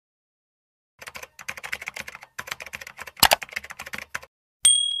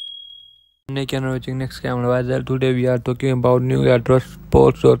Nick and watching next camera advisor. Today we are talking about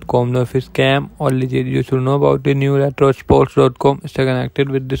Newretrosports.com. Now if it's scam or legit, you should know about the Newretrosports.com. Stay connected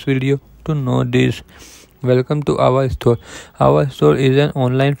with this video to know this. Welcome to our store. Our store is an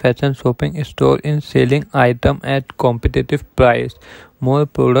online fashion shopping store in selling items at competitive price. More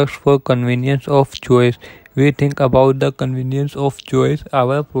products for convenience of choice. We think about the convenience of choice.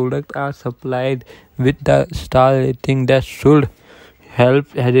 Our products are supplied with the star rating that should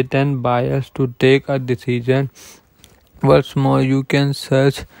help hesitant buyers to take a decision. What's more, you can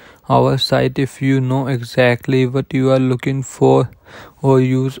search our site if you know exactly what you are looking for, or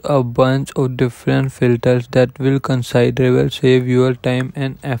use a bunch of different filters that will considerably save your time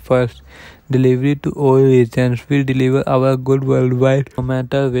and efforts. Delivery to all regions. We deliver our goods worldwide. No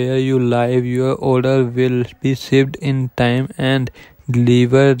matter where you live, your order will be shipped in time and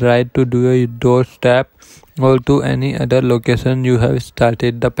delivered right to your doorstep or to any other location you have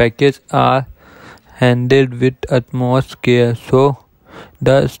started. The packages are handled with utmost care, so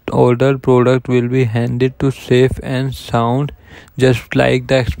the ordered product will be handed to safe and sound, just like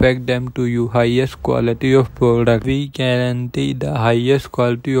they expect them to you. Highest quality of product. We guarantee the highest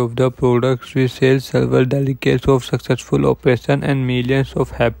quality of the products we sell. Several decades of successful operation and millions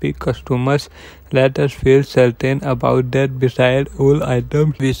of happy customers let us feel certain about that. Beside all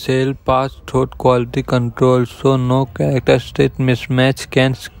items we sell pass through quality control, so no characteristic mismatch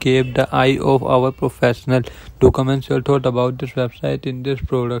can escape the eye of our professional. Do comment your thought about this website in this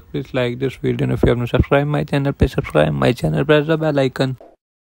product. Please like this video, and if you have not subscribed my channel, please subscribe my channel. Press the bell icon.